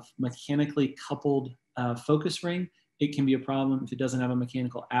a mechanically coupled focus ring, it can be a problem. If it doesn't have a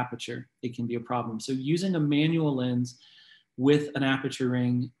mechanical aperture, it can be a problem. So using a manual lens with an aperture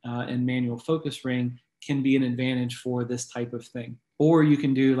ring and manual focus ring can be an advantage for this type of thing. Or you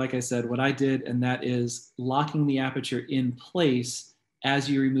can do, like I said, what I did, and that is locking the aperture in place as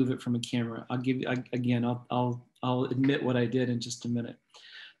you remove it from a camera. I'll give you, again, I'll admit what I did in just a minute.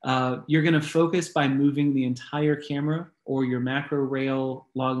 You're going to focus by moving the entire camera or your macro rail,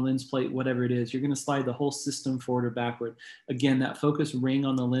 long lens plate, whatever it is. You're going to slide the whole system forward or backward. Again, that focus ring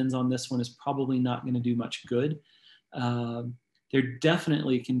on the lens on this one is probably not going to do much good. There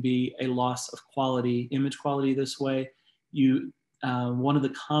definitely can be a loss of quality, image quality this way. One of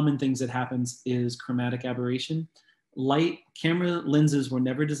the common things that happens is chromatic aberration. Camera lenses were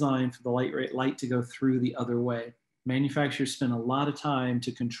never designed for the light to go through the other way. Manufacturers spend a lot of time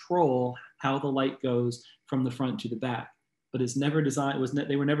to control how the light goes from the front to the back, but it's never designed.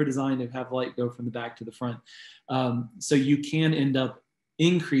 They were never designed to have light go from the back to the front. So you can end up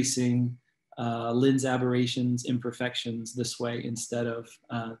increasing lens aberrations, imperfections this way instead of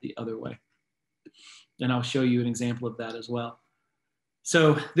the other way. And I'll show you an example of that as well.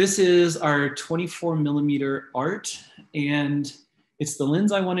 So this is our 24 millimeter art, and it's the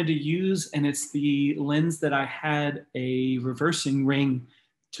lens I wanted to use, and it's the lens that I had a reversing ring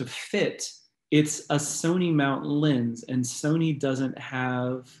to fit. It's a Sony mount lens, and Sony doesn't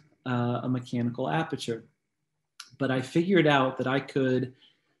have a mechanical aperture. But I figured out that I could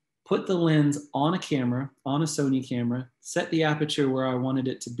put the lens on a camera, on a Sony camera, set the aperture where I wanted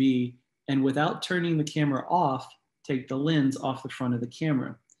it to be, and without turning the camera off, take the lens off the front of the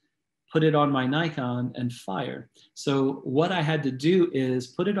camera, put it on my Nikon, and fire. So what I had to do is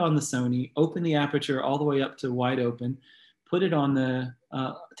put it on the Sony, open the aperture all the way up to wide open, put it on the,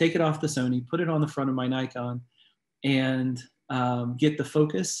 take it off the Sony, put it on the front of my Nikon, and get the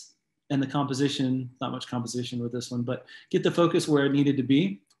focus and the composition, not much composition with this one, but get the focus where it needed to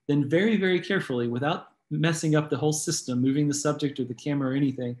be. Then very, very carefully, without messing up the whole system, moving the subject or the camera or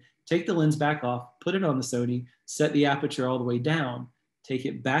anything, take the lens back off, put it on the Sony, set the aperture all the way down, take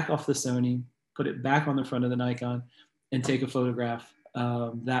it back off the Sony, put it back on the front of the Nikon, and take a photograph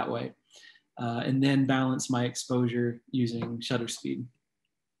that way. And then balance my exposure using shutter speed.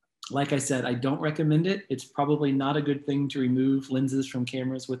 Like I said, I don't recommend it. It's probably not a good thing to remove lenses from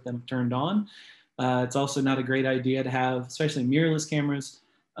cameras with them turned on. It's also not a great idea to have, especially mirrorless cameras,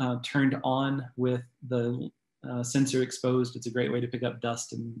 turned on with the sensor exposed. It's a great way to pick up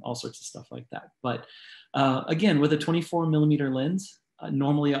dust and all sorts of stuff like that. But again, with a 24 millimeter lens,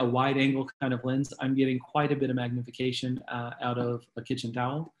 normally a wide angle kind of lens, I'm getting quite a bit of magnification out of a kitchen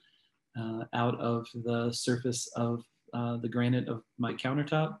towel, out of the surface of the granite of my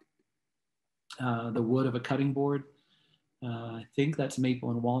countertop, the wood of a cutting board. I think that's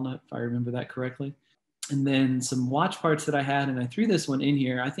maple and walnut, if I remember that correctly. And then some watch parts that I had, and I threw this one in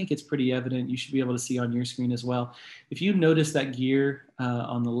here. I think it's pretty evident. You should be able to see on your screen as well. If you notice that gear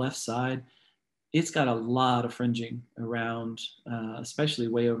on the left side, it's got a lot of fringing around, especially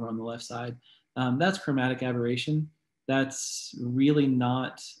way over on the left side. That's chromatic aberration. That's really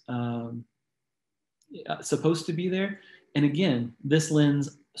not supposed to be there. And again, this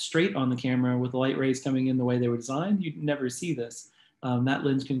lens straight on the camera with the light rays coming in the way they were designed, you'd never see this. That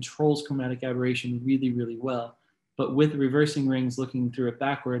lens controls chromatic aberration really, really well. But with reversing rings looking through it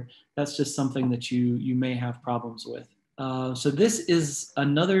backward, that's just something that you may have problems with. So this is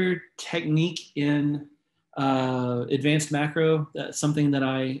another technique in advanced macro, something that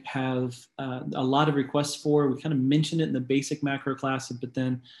I have a lot of requests for. We kind of mentioned it in the basic macro class, but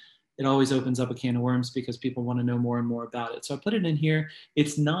then it always opens up a can of worms because people want to know more and more about it. So I put it in here.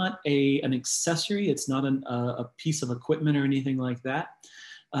 It's not an accessory. It's not a piece of equipment or anything like that.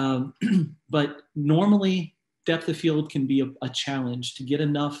 But normally depth of field can be a challenge to get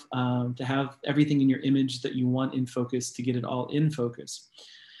enough to have everything in your image that you want in focus, to get it all in focus.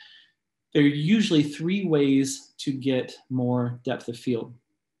 There are usually 3 ways to get more depth of field.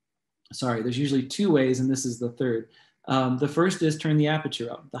 Sorry, there's usually 2 ways, and this is the third. The first is turn the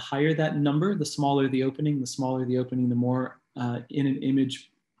aperture up. The higher that number, the smaller the opening. The smaller the opening, the more in an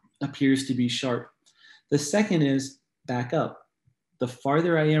image appears to be sharp. The second is back up. The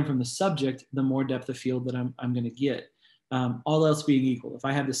farther I am from the subject, the more depth of field that I'm going to get. All else being equal. If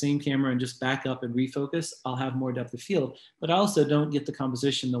I have the same camera and just back up and refocus, I'll have more depth of field, but I also don't get the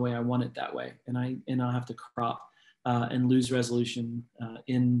composition the way I want it that way. And I'll have to crop and lose resolution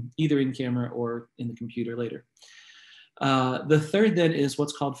either in camera or in the computer later. The third then is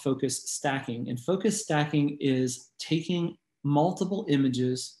what's called focus stacking. And focus stacking is taking multiple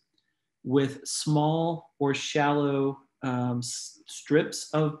images with small or shallow strips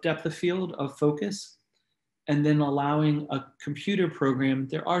of depth of field of focus, and then allowing a computer program.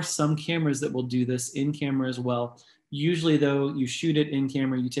 There are some cameras that will do this in camera as well. Usually though, you shoot it in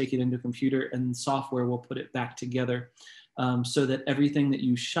camera, you take it into a computer, and software will put it back together so that everything that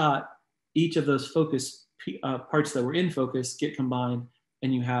you shot, each of those focus parts that were in focus get combined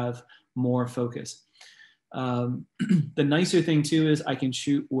and you have more focus. The nicer thing too is I can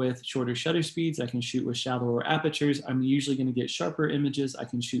shoot with shorter shutter speeds. I can shoot with shallower apertures. I'm usually going to get sharper images. I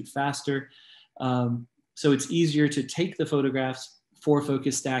can shoot faster. So it's easier to take the photographs for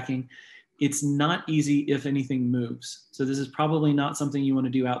focus stacking. It's not easy if anything moves. So this is probably not something you want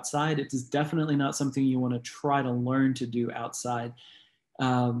to do outside. It is definitely not something you want to try to learn to do outside.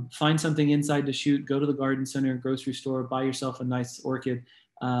 Find something inside to shoot, go to the garden center, grocery store, buy yourself a nice orchid,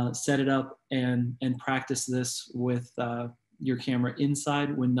 set it up and practice this with your camera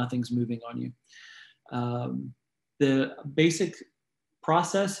inside when nothing's moving on you. The basic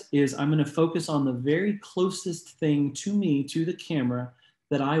process is I'm going to focus on the very closest thing to me, to the camera,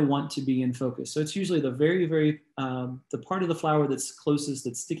 that I want to be in focus. So it's usually the the part of the flower that's closest,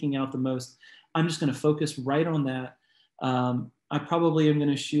 that's sticking out the most. I'm just going to focus right on that. I probably am going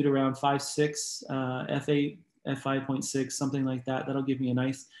to shoot around 5.6, f8, f5.6, something like that. That'll give me a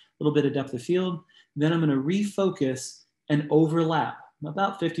nice little bit of depth of field. Then I'm going to refocus and overlap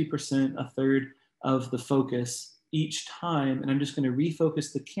about 50%, a third of the focus each time. And I'm just going to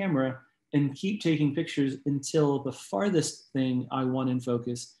refocus the camera and keep taking pictures until the farthest thing I want in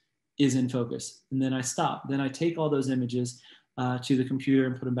focus is in focus. And then I stop. Then I take all those images to the computer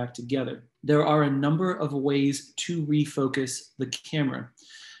and put them back together. There are a number of ways to refocus the camera.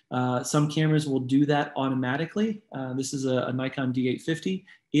 Some cameras will do that automatically. This is a Nikon D850.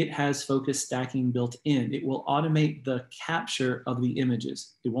 It has focus stacking built in. It will automate the capture of the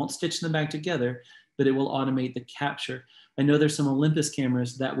images. It won't stitch them back together, but it will automate the capture. I know there's some Olympus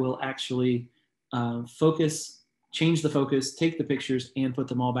cameras that will actually change the focus, take the pictures, and put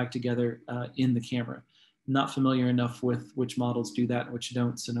them all back together in the camera. I'm not familiar enough with which models do that and which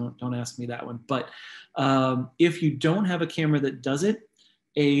don't, so don't ask me that one. But if you don't have a camera that does it,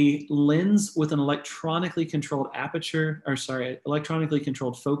 a lens with an electronically controlled aperture, or sorry, electronically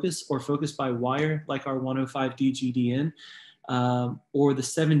controlled focus or focus by wire, like our 105D GDN, or the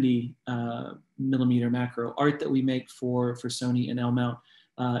 70 millimeter macro art that we make for Sony and L-mount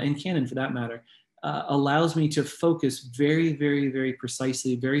and Canon for that matter, allows me to focus very, very, very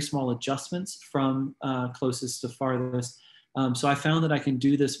precisely, very small adjustments from closest to farthest. So I found that I can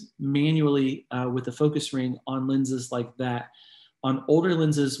do this manually with the focus ring on lenses like that. On older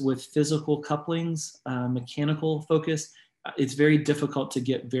lenses with physical couplings, mechanical focus, it's very difficult to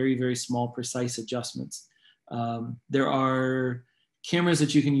get very, very small, precise adjustments. There are cameras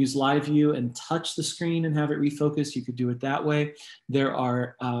that you can use live view and touch the screen and have it refocus. You could do it that way. There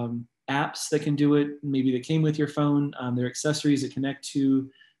are apps that can do it. Maybe they came with your phone. There are accessories that connect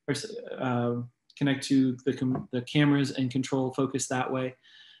to the cameras and control focus that way.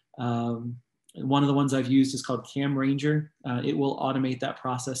 One of the ones I've used is called Cam Ranger. It will automate that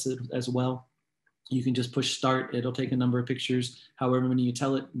process as well. You can just push start. It'll take a number of pictures, however many you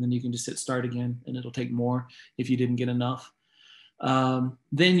tell it, and then you can just hit start again, and it'll take more if you didn't get enough.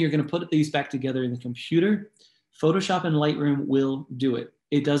 Then you're going to put these back together in the computer. Photoshop and Lightroom will do it.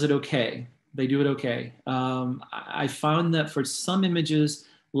 It does it okay. They do it okay. I found that for some images,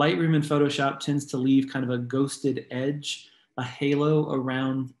 Lightroom and Photoshop tends to leave kind of a ghosted edge, a halo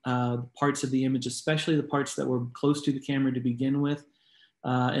around parts of the image, especially the parts that were close to the camera to begin with.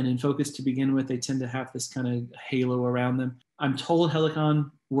 And in focus to begin with, they tend to have this kind of halo around them. I'm told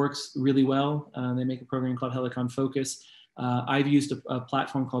Helicon works really well. They make a program called Helicon Focus. I've used a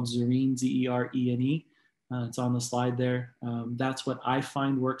platform called Zerene, Z-E-R-E-N-E. It's on the slide there. That's what I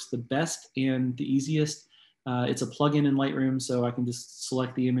find works the best and the easiest. It's a plugin in Lightroom, so I can just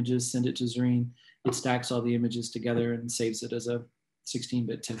select the images, send it to Zerene. It stacks all the images together and saves it as a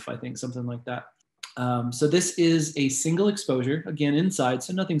 16-bit TIFF, I think, something like that. So this is a single exposure, again, inside,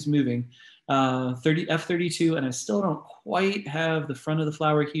 so nothing's moving. F32, and I still don't quite have the front of the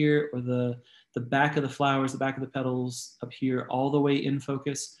flower here or the back of the flowers, the back of the petals up here, all the way in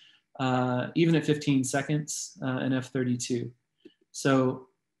focus, even at 15 seconds and F32. So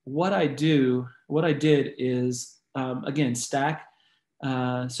what I did is, again, stack.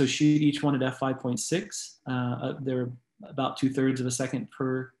 So shoot each one at f5.6. They're about 2/3 of a second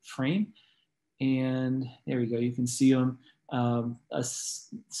per frame. And there we go, you can see them. A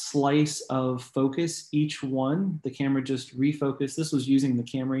slice of focus, each one. The camera just refocused. This was using the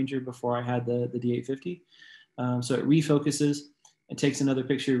Cam Ranger before I had the D850. So it refocuses, It takes another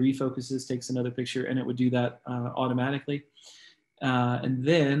picture, refocuses, takes another picture, and it would do that automatically. And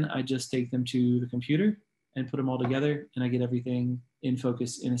then I just take them to the computer and put them all together, and I get everything in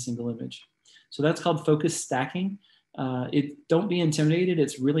focus in a single image. So that's called focus stacking. Don't be intimidated.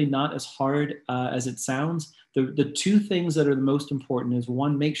 It's really not as hard as it sounds. The two things that are the most important is,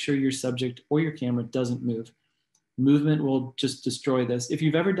 one, make sure your subject or your camera doesn't move. Movement will just destroy this. If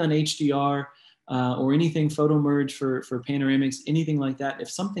you've ever done HDR or anything photo merge for panoramics, anything like that, if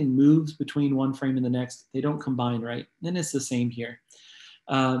something moves between one frame and the next, they don't combine right. Then it's the same here.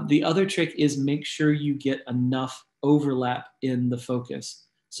 The other trick is make sure you get enough overlap in the focus.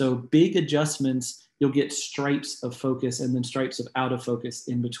 So big adjustments, you'll get stripes of focus and then stripes of out of focus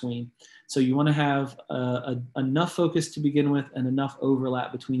in between. So you want to have enough focus to begin with and enough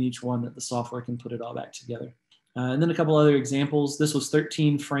overlap between each one that the software can put it all back together. And then a couple other examples. This was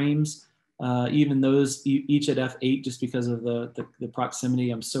 13 frames, even those each at f8, just because of the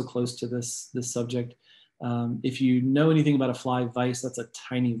proximity. I'm so close to this subject. If you know anything about a fly vise, that's a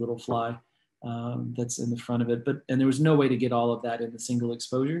tiny little fly that's in the front of it. And there was no way to get all of that in the single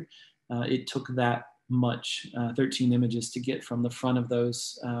exposure. It took that much, 13 images, to get from the front of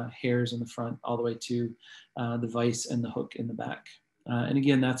those hairs in the front all the way to the vise and the hook in the back. And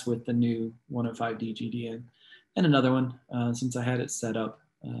again, that's with the new 105D GDN. And another one, since I had it set up.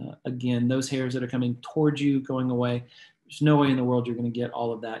 Again, those hairs that are coming towards you, going away, there's no way in the world you're going to get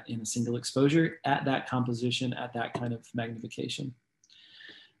all of that in a single exposure at that composition, at that kind of magnification.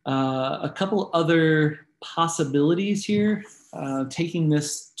 A couple other possibilities here, taking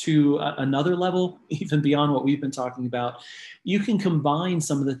this to another level, even beyond what we've been talking about. You can combine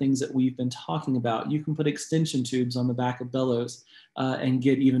some of the things that we've been talking about. You can put extension tubes on the back of Bellows and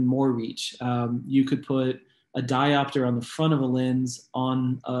get even more reach. You could put a diopter on the front of a lens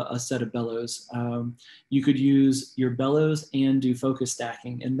on a set of Bellows. You could use your Bellows and do focus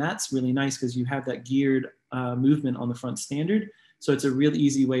stacking. And that's really nice because you have that geared movement on the front standard. So it's a really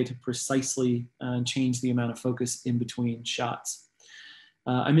easy way to precisely change the amount of focus in between shots.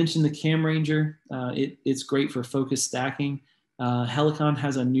 I mentioned the Cam Ranger. It's great for focus stacking. Helicon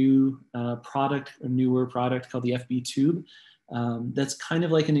has a new product, a newer product called the FB Tube. That's kind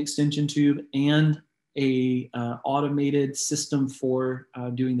of like an extension tube and a automated system for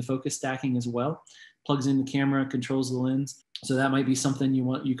doing the focus stacking as well. Plugs in the camera, controls the lens. So that might be something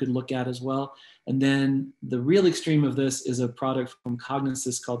you could look at as well. And then the real extreme of this is a product from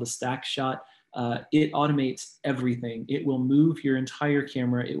Cognisys called the Stack Shot. It automates everything. It will move your entire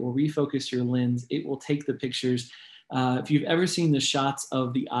camera. It will refocus your lens. It will take the pictures. If you've ever seen the shots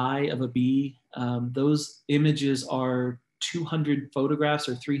of the eye of a bee, those images are 200 photographs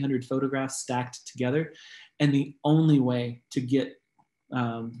or 300 photographs stacked together. And the only way to get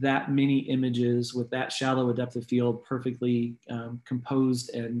that many images with that shallow a depth of field perfectly composed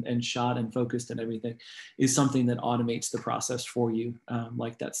and shot and focused and everything is something that automates the process for you,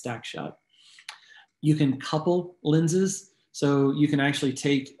 like that Stack Shot. You can couple lenses. So you can actually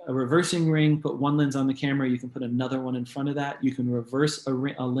take a reversing ring, put one lens on the camera, you can put another one in front of that. You can reverse a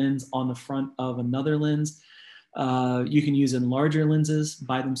lens on the front of another lens. You can use enlarger lenses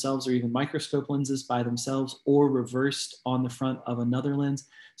by themselves or even microscope lenses by themselves or reversed on the front of another lens.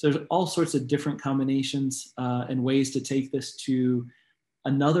 So there's all sorts of different combinations and ways to take this to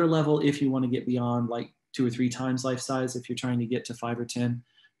another level if you want to get beyond like 2 or 3 times life size. If you're trying to get to 5 or 10,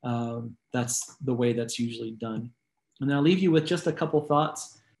 that's the way that's usually done. And I'll leave you with just a couple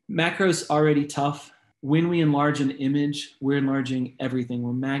thoughts. Macro's already tough. When we enlarge an image, we're enlarging everything.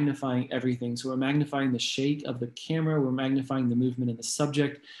 We're magnifying everything. So we're magnifying the shake of the camera. We're magnifying the movement of the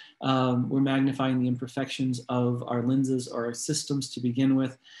subject. We're magnifying the imperfections of our lenses or our systems to begin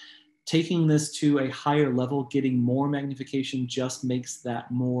with. Taking this to a higher level, getting more magnification just makes that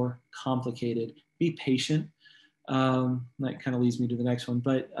more complicated. Be patient. That kind of leads me to the next one,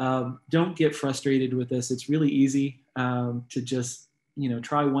 but don't get frustrated with this. It's really easy to just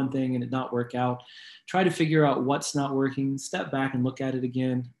try one thing and it not work out. Try to figure out what's not working, step back and look at it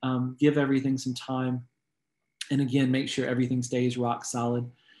again, give everything some time. And again, make sure everything stays rock solid.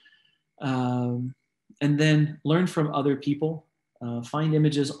 And then learn from other people. Find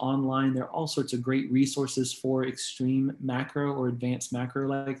images online. There are all sorts of great resources for extreme macro or advanced macro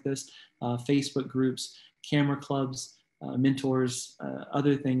like this. Facebook groups, camera clubs, mentors,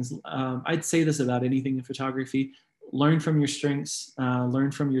 other things. I'd say this about anything in photography. Learn from your strengths,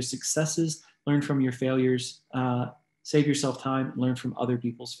 learn from your successes, learn from your failures, save yourself time, learn from other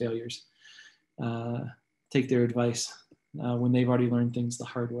people's failures. Take their advice when they've already learned things the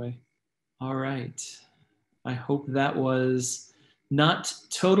hard way. All right. I hope that was not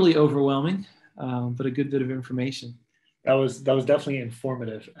totally overwhelming, but a good bit of information. That was definitely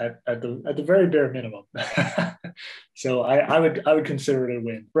informative at the very bare minimum. So I would consider it a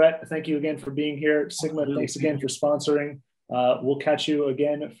win. Brett, thank you again for being here. Sigma, thanks again for sponsoring. We'll catch you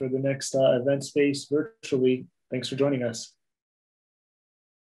again for the next event space virtually. Thanks for joining us.